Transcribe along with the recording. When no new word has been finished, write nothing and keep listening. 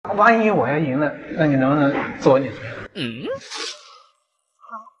万一我要赢了，那你能不能做我女朋友？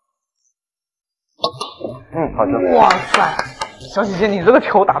好球！哇塞，小姐姐，你这个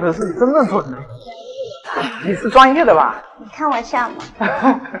球打的是真的准呢。你是专业的吧？你看我像吗？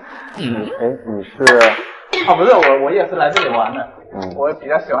你是？哦，不是，我也是来这里玩的。我比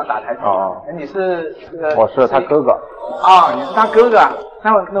较喜欢打台球。哦，你是这个？我是他哥哥。哦，你是他哥哥啊？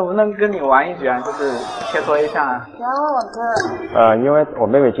那我能不能跟你玩一局啊？就是切磋一下啊。不要问我哥。因为我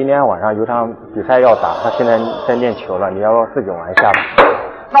妹妹今天晚上有场比赛要打，她现在在练球了，你要不要自己玩一下吧？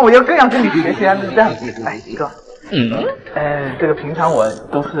那我就更要跟你学习啊！是这样子，哎，哥。这个平常我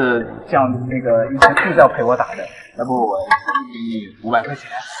都是叫那个以前助教陪我打的，要不我给你500块钱，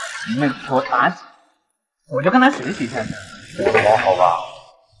你们给我打几，我就跟他学习一下子。好吧？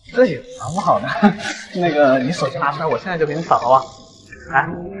这有什么好的？那个你手机拿出来，我现在就给你扫好吧？啊，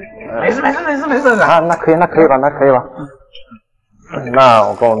没事。啊，那可以吧？那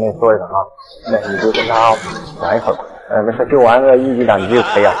我跟我妹说一声啊，那你就跟她玩一会儿，没事，就玩个1局2局就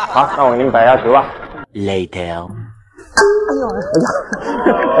可以了。好，那我给你摆下球吧。Later。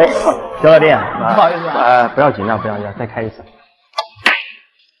哎，小老弟，不好意思啊。不要紧张，再开一次。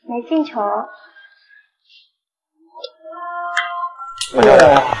没进球。哇，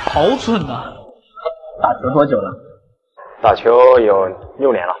好准啊！打球多久了？打球有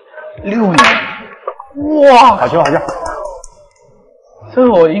6年了。6年？哇！好球！这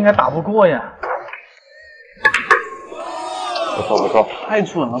个我应该打不过呀。不错。太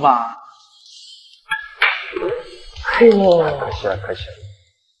准了吧！可惜了。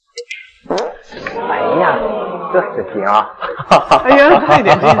哎呀，这水平啊！哎呀，太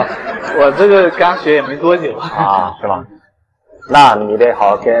点劲了！我这个刚学也没多久啊，是吧？那你得好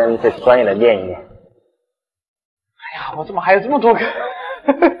好跟这专业的练一练。哎呀，我怎么还有这么多个？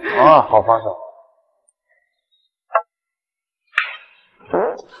啊，好防守。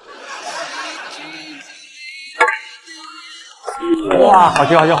哇，好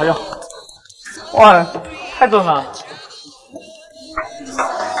球！哇，太准了！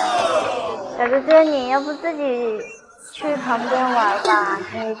小哥哥，你要不自己去旁边玩吧？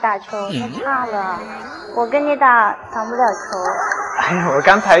你打球太差了，我跟你打不了球。哎呀，我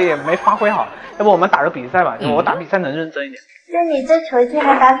刚才也没发挥好，要不我们打个比赛吧？我打比赛能认真一点。就你这球技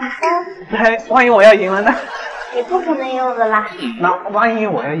还打比赛？万一我要赢了呢？你不可能赢我的啦。那万一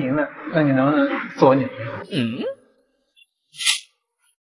我要赢了，那你能不能做我女朋友？